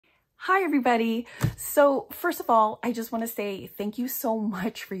Hi everybody. So first of all, I just want to say thank you so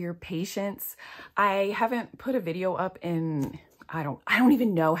much for your patience. I haven't put a video up in, I don't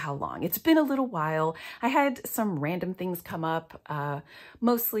even know how long. It's been a little while. I had some random things come up.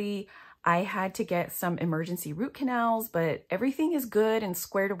 Mostly I had to get some emergency root canals, but everything is good and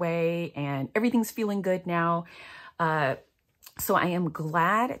squared away and everything's feeling good now. So I am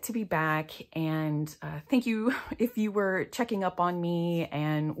glad to be back, and thank you if you were checking up on me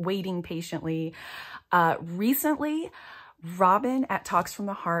and waiting patiently. Recently, Robin at Talks from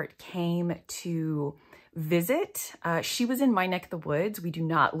the Heart came to visit. She was in my neck of the woods. We do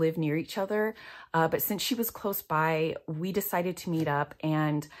not live near each other, but since she was close by, we decided to meet up,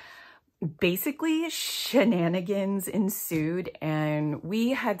 and basically shenanigans ensued and we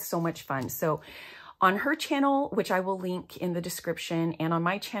had so much fun. So on her channel, which I will link in the description, and on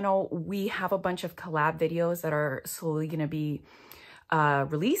my channel, we have a bunch of collab videos that are slowly going to be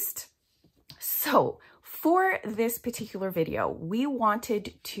released. So for this particular video, we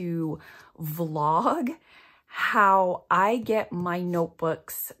wanted to vlog how I get my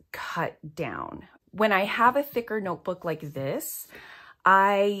notebooks cut down. When I have a thicker notebook like this,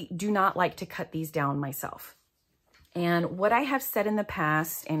 I do not like to cut these down myself. And what I have said in the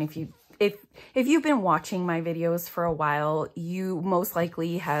past, and if you've been watching my videos for a while, you most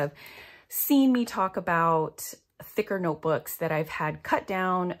likely have seen me talk about thicker notebooks that I've had cut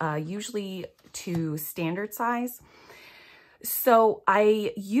down, usually to standard size. So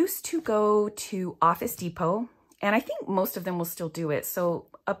I used to go to Office Depot, and I think most of them will still do it. So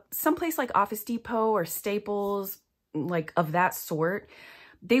someplace like Office Depot or Staples, like of that sort,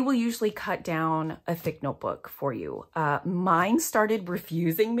 they will usually cut down a thick notebook for you. Mine started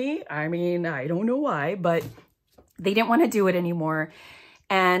refusing me. I mean, I don't know why, but they didn't want to do it anymore.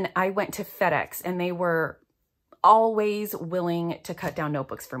 And I went to FedEx, and they were always willing to cut down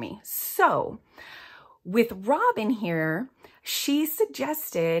notebooks for me. So with Robin here, she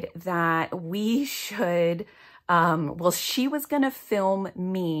suggested that we should, well, she was going to film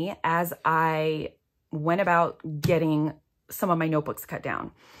me as I went about getting some of my notebooks cut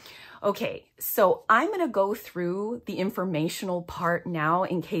down. Okay, so I'm going to go through the informational part now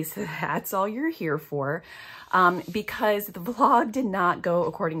in case that's all you're here for, because the vlog did not go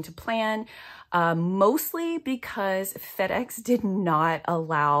according to plan, mostly because FedEx did not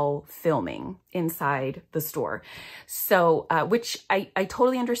allow filming inside the store. So, which I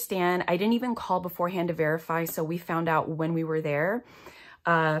totally understand. I didn't even call beforehand to verify, so we found out when we were there.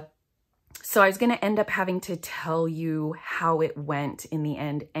 So I was going to end up having to tell you how it went in the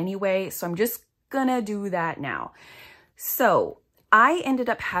end anyway. So I'm just going to do that now. So I ended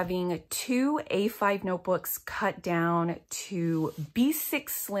up having 2 A5 notebooks cut down to B6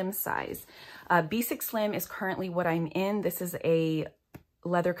 Slim size. B6 Slim is currently what I'm in. This is a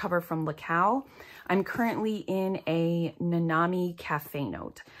leather cover from LeCow. I'm currently in a Nanami Cafe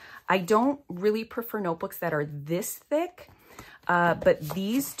Note. I don't really prefer notebooks that are this thick. But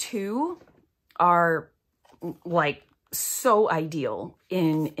these two are like so ideal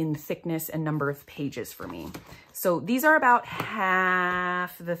in thickness and number of pages for me. So these are about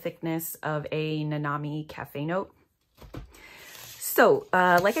half the thickness of a Nanami Cafe Note. So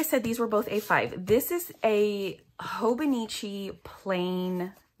like I said, these were both A5. This is a Hobonichi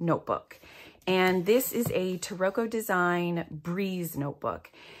plain notebook. And this is a Taroko design Breeze notebook.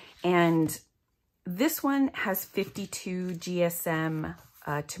 And this one has 52 GSM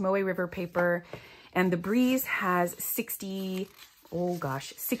Tomoe River paper, and the Breeze has 68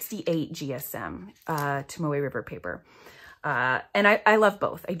 GSM Tomoe River paper. And I love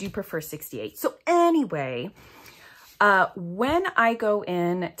both. I do prefer 68. So anyway, when I go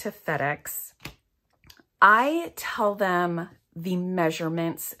in to FedEx, I tell them the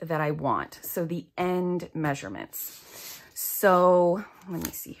measurements that I want. So the end measurements. So let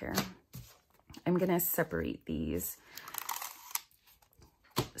me see here. I'm going to separate these.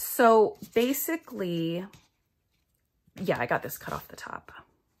 So basically, yeah, I got this cut off the top.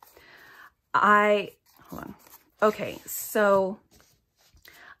 Hold on. Okay, so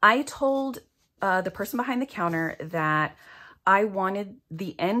I told the person behind the counter that I wanted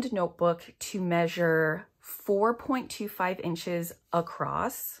the end notebook to measure 4.25 inches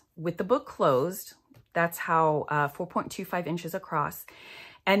across with the book closed. That's how 4.25 inches across.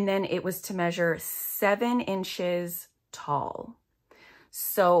 And then it was to measure 7 inches tall.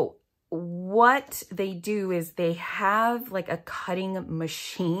 So what they do is they have like a cutting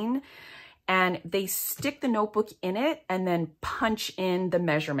machine, and they stick the notebook in it and then punch in the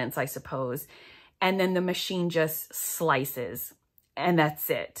measurements, I suppose. And then the machine just slices, and that's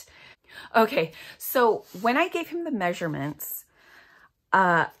it. Okay, so when I gave him the measurements,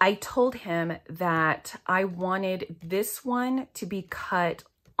 I told him that I wanted this one to be cut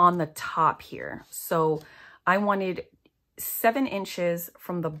on the top here. So I wanted 7 inches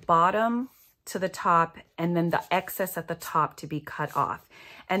from the bottom to the top, and then the excess at the top to be cut off.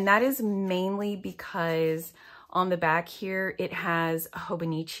 And that is mainly because on the back here, it has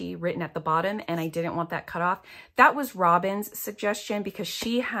Hobonichi written at the bottom, and I didn't want that cut off. That was Robin's suggestion because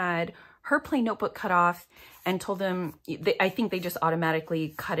she had her plain notebook cut off and told them, I think they just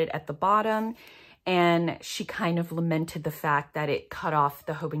automatically cut it at the bottom. And she kind of lamented the fact that it cut off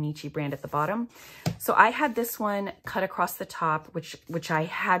the Hobonichi brand at the bottom. So I had this one cut across the top, which I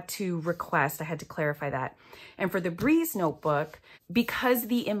had to request. I had to clarify that. And for the Breeze notebook, because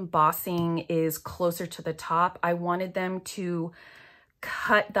the embossing is closer to the top, I wanted them to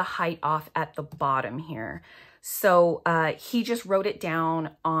cut the height off at the bottom here. So he just wrote it down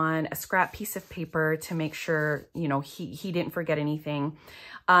on a scrap piece of paper to make sure, you know, he didn't forget anything.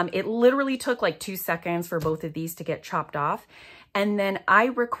 It literally took like 2 seconds for both of these to get chopped off. And then I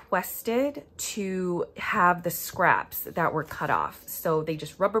requested to have the scraps that were cut off. So they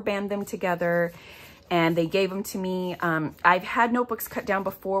just rubber band them together and they gave them to me. I've had notebooks cut down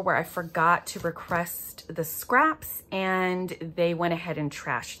before where I forgot to request the scraps and they went ahead and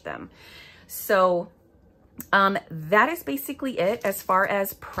trashed them. So that is basically it as far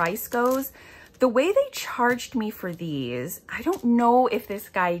as price goes. The way they charged me for these, I don't know if this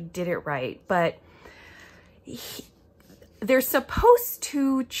guy did it right, but they're supposed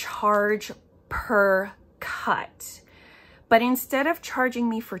to charge per cut. But instead of charging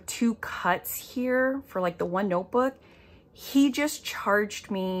me for 2 cuts here for like the one notebook, he just charged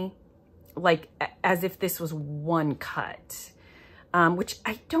me like as if this was 1 cut, which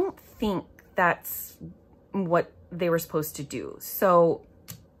I don't think that's what they were supposed to do. So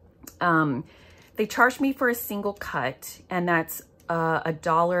they charged me for a single cut, and that's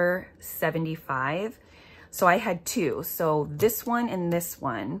 $1.75. So I had 2, so this one and this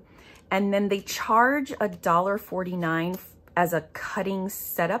one, and then they charge $1.49 as a cutting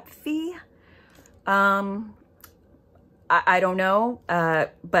setup fee. I don't know,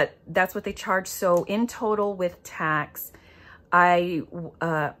 but that's what they charge. So in total with tax, I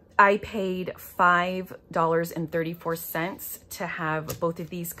paid $5.34 to have both of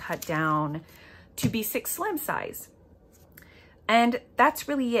these cut down to be 6 slim size. And that's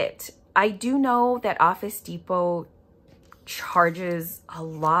really it. I do know that Office Depot charges a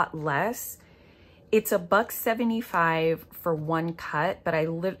lot less. It's $1.75 for 1 cut, but I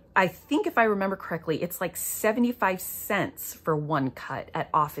think if I remember correctly, it's like 75 cents for 1 cut at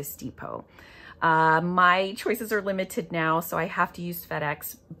Office Depot. My choices are limited now, so I have to use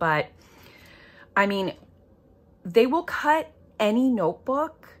FedEx, but I mean, they will cut any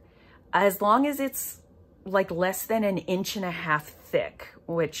notebook as long as it's like less than 1.5 inches thick,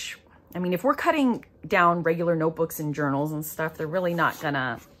 which, I mean, if we're cutting down regular notebooks and journals and stuff, they're really not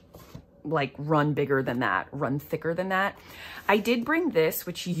gonna like run bigger than that, run thicker than that. I did bring this,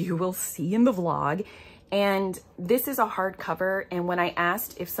 which you will see in the vlog, and this is a hardcover. And when I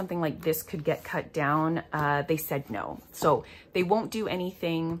asked if something like this could get cut down, they said no. So they won't do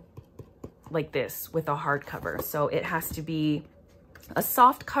anything like this with a hardcover. So it has to be a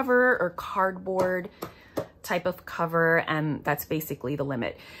soft cover or cardboard type of cover, and that's basically the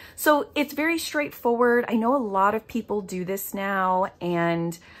limit. So it's very straightforward. I know a lot of people do this now,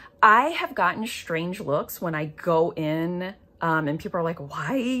 and I have gotten strange looks when I go in and people are like,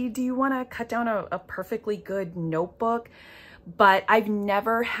 why do you want to cut down a perfectly good notebook? But I've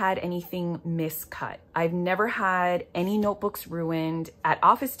never had anything miscut. I've never had any notebooks ruined at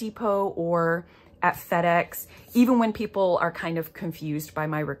Office Depot or at FedEx, even when people are kind of confused by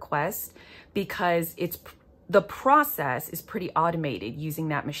my request, because the process is pretty automated using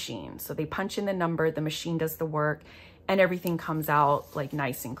that machine. So they punch in the number, the machine does the work, and everything comes out like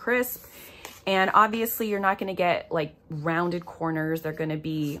nice and crisp. And obviously you're not gonna get like rounded corners. They're gonna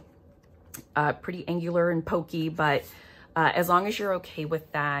be pretty angular and pokey, but as long as you're okay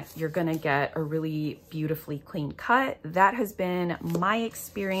with that, you're gonna get a really beautifully clean cut. That has been my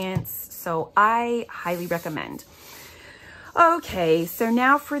experience, so I highly recommend. Okay, so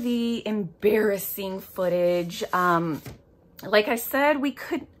now for the embarrassing footage. Like I said, we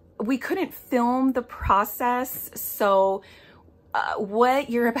couldn't film the process, so what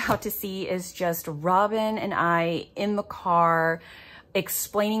you're about to see is just Robin and I in the car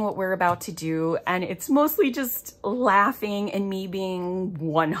explaining what we're about to do, and it's mostly just laughing and me being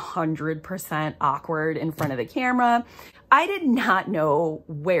 100% awkward in front of the camera. I did not know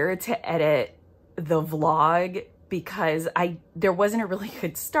where to edit the vlog because there wasn't a really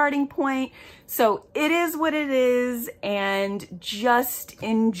good starting point. So it is what it is, and just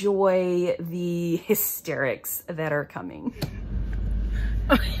enjoy the hysterics that are coming.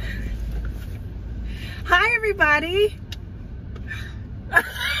 Hi, everybody.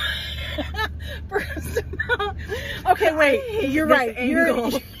 First of all, okay, wait, you're right. I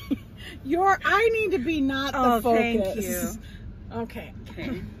need to be not the focus. Thank you. Okay.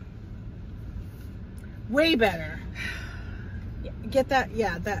 Way better. Get that?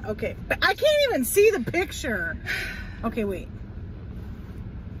 Yeah, that. Okay. But I can't even see the picture. Okay, wait.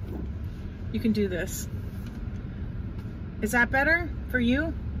 You can do this. Is that better for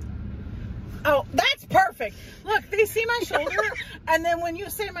you? Oh, that's perfect. Look, they see my shoulder, and then when you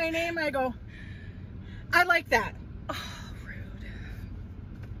say my name, I go, I like that. Oh, rude.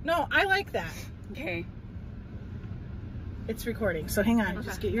 No, I like that. Okay. It's recording, so hang on. Okay.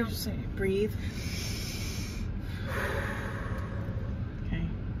 Just get your, breathe. Okay.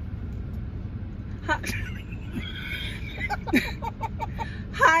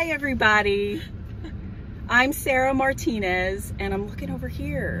 Hi, everybody. I'm Sarah Martinez, and I'm looking over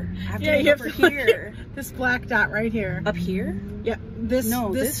here. I have to look over here. This black dot right here. Up here? Yeah.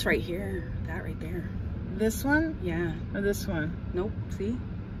 This right here. That right there. This one? Yeah. Or this one? Nope. See?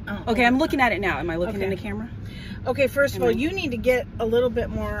 Oh, okay, I'm looking at it now. Am I looking in the camera? Okay, first of all, you need to get a little bit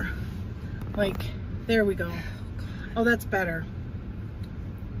more, like, there we go. Oh, that's better.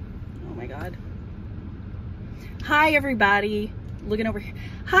 Oh my God. Hi, everybody. Looking over here.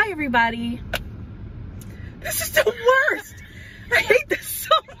 Hi, everybody. This is the worst. I hate this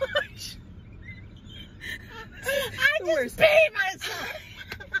so much. I just peed myself.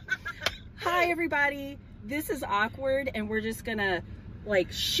 Hi, everybody. This is awkward, and we're just gonna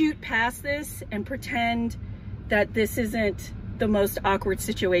like shoot past this and pretend that this isn't the most awkward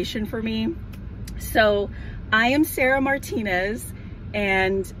situation for me. So I am Sarah Martinez,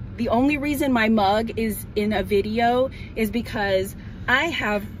 and the only reason my mug is in a video is because I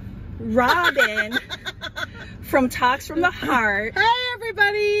have Robin from Talks from the Heart. Hi,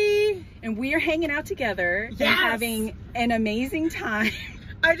 everybody. And we are hanging out together and having an amazing time.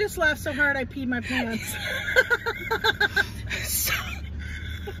 I just laughed so hard I peed my pants.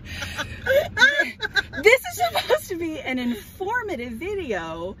 This is supposed to be an informative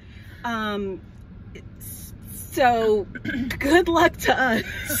video. So good luck to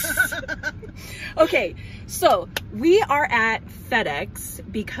us. Okay, so we are at FedEx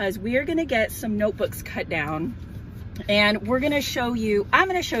because we are gonna get some notebooks cut down, and we're gonna show you, I'm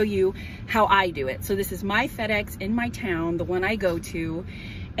gonna show you how I do it. So this is my FedEx in my town, the one I go to,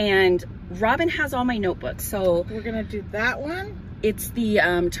 and Robin has all my notebooks. So we're gonna do that one. It's the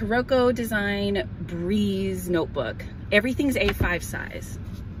Taroko Design Breeze notebook. Everything's A5 size.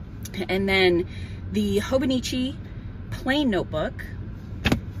 And then the Hobonichi plain notebook.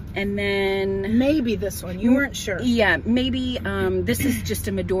 And then maybe this one, you weren't sure. Yeah, maybe this is just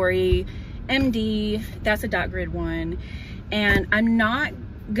a Midori MD. That's a dot grid one. And I'm not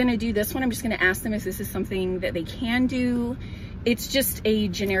gonna do this one. I'm just gonna ask them if this is something that they can do. It's just a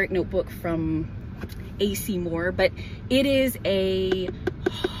generic notebook from AC Moore, but it is a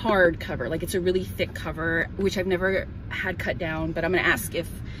hard cover. Like, it's a really thick cover, which I've never had cut down, but I'm gonna ask if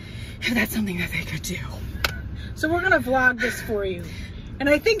that's something that they could do. So we're gonna vlog this for you. And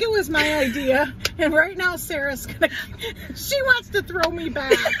I think it was my idea. And right now Sarah's gonna, she wants to throw me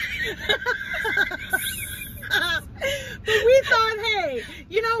back. But we thought, hey,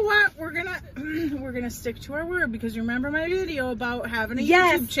 you know what? We're gonna stick to our word, because you remember my video about having a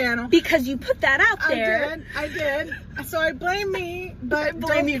YouTube channel. Because you put that out there. I did. So I blame me, but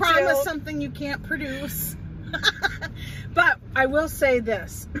don't promise something you can't produce. But I will say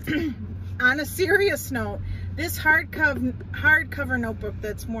this, on a serious note, this hardcover notebook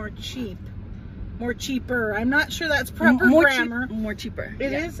that's more cheaper. I'm not sure that's proper grammar. More cheaper.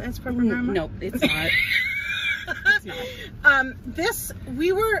 It is? That's proper grammar? No, it's not. This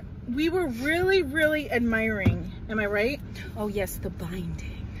we were really admiring. Am I right? Oh yes, the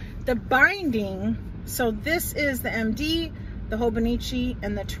binding. The binding. So this is the MD, the Hobonichi,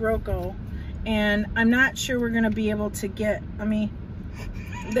 and the Taroko. And I'm not sure we're gonna be able to get, I mean,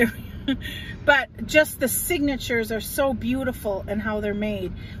 there, but just the signatures are so beautiful and how they're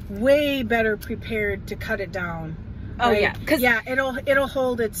made. Way better prepared to cut it down. Oh right? yeah, because it'll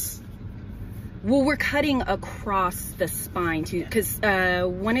hold its. Well, we're cutting across the spine too, because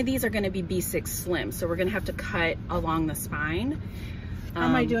one of these are going to be B6 slim, so we're going to have to cut along the spine. How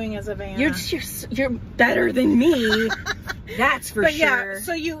am I doing as a Vanna? You're better than me. That's for sure. Yeah,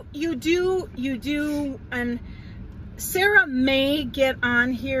 so you do, and Sarah may get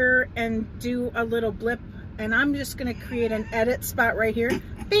on here and do a little blip and I'm just gonna create an edit spot right here.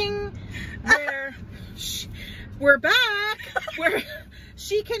 Bing! Where we're back, where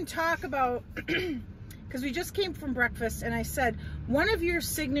she can talk about, because we just came from breakfast, and I said, one of your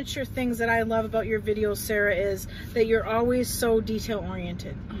signature things that I love about your videos, Sarah, is that you're always so detail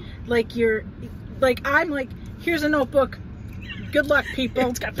oriented. Like I'm like, here's a notebook. Good luck, people.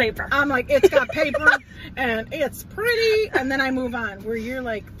 It's got paper. I'm like, it's got paper and it's pretty. And then I move on, where you're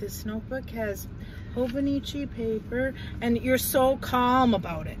like, this notebook has Hobonichi paper, and you're so calm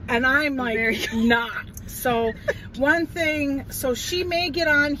about it. And I'm like, not. So one thing, so she may get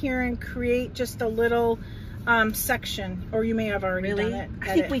on here and create just a little section, or you may have already done it.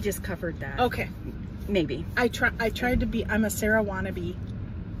 I think we just covered that. Okay. Maybe. I tried to be, I'm a Sarah wannabe.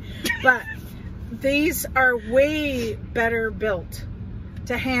 But these are way better built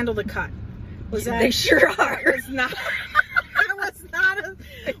to handle the cut. They sure are. Was not.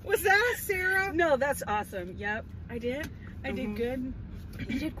 Was that a Sarah? No, that's awesome. Yep. I did. I did good.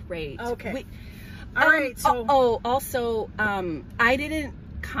 You did great. Okay. All right. So. Also, I didn't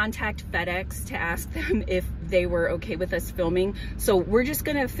contact FedEx to ask them if they were okay with us filming. So we're just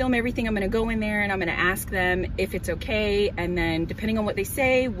gonna film everything. I'm gonna go in there and I'm gonna ask them if it's okay, and then depending on what they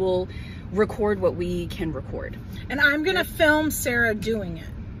say, we'll record what we can record. And I'm gonna film Sarah doing it.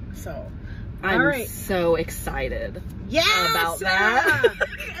 So I'm so excited about Sarah.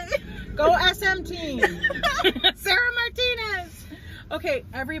 that. Go SM team. Sarah Martinez. Okay,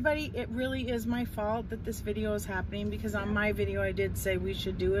 everybody, it really is my fault that this video is happening, because on my video I did say we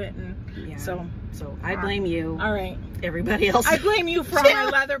should do it, and so I blame you. All right. Everybody else. I blame you for all my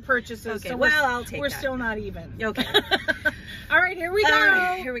leather purchases. Okay, so well, I'll take we're that. still not even. Okay. All right, here we go. All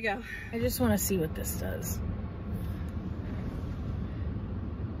right, here we go. I just want to see what this does.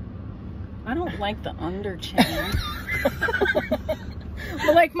 I don't like the under chin.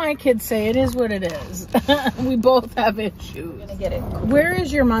 Well, like my kids say, it is what it is. We both have issues. I'm gonna get it. Where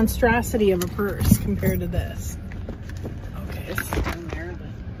is your monstrosity of a purse compared to this? Okay. It's down there, but...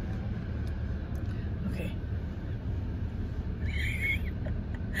 Okay.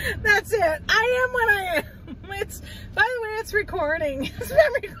 That's it. I am what I am. It's, by the way, it's recording. It's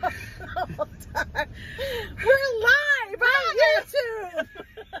been recording the whole time. We're live on YouTube.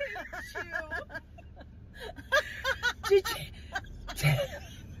 Did you? Did you?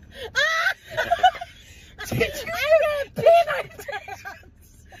 I got pee my pants.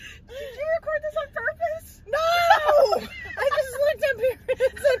 Did you record this on purpose? No! I just looked up here and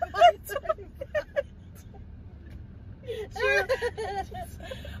it said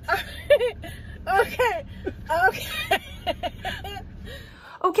Okay.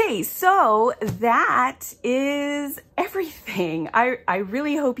 Okay, so that is everything. I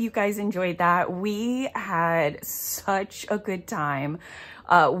really hope you guys enjoyed that. We had such a good time.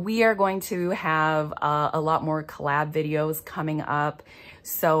 We are going to have a lot more collab videos coming up,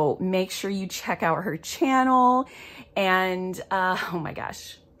 so make sure you check out her channel. And oh my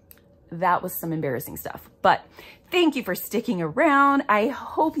gosh, that was some embarrassing stuff, but thank you for sticking around. I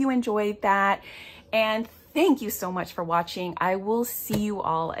hope you enjoyed that, and thank you so much for watching. I will see you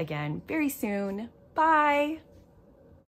all again very soon. Bye.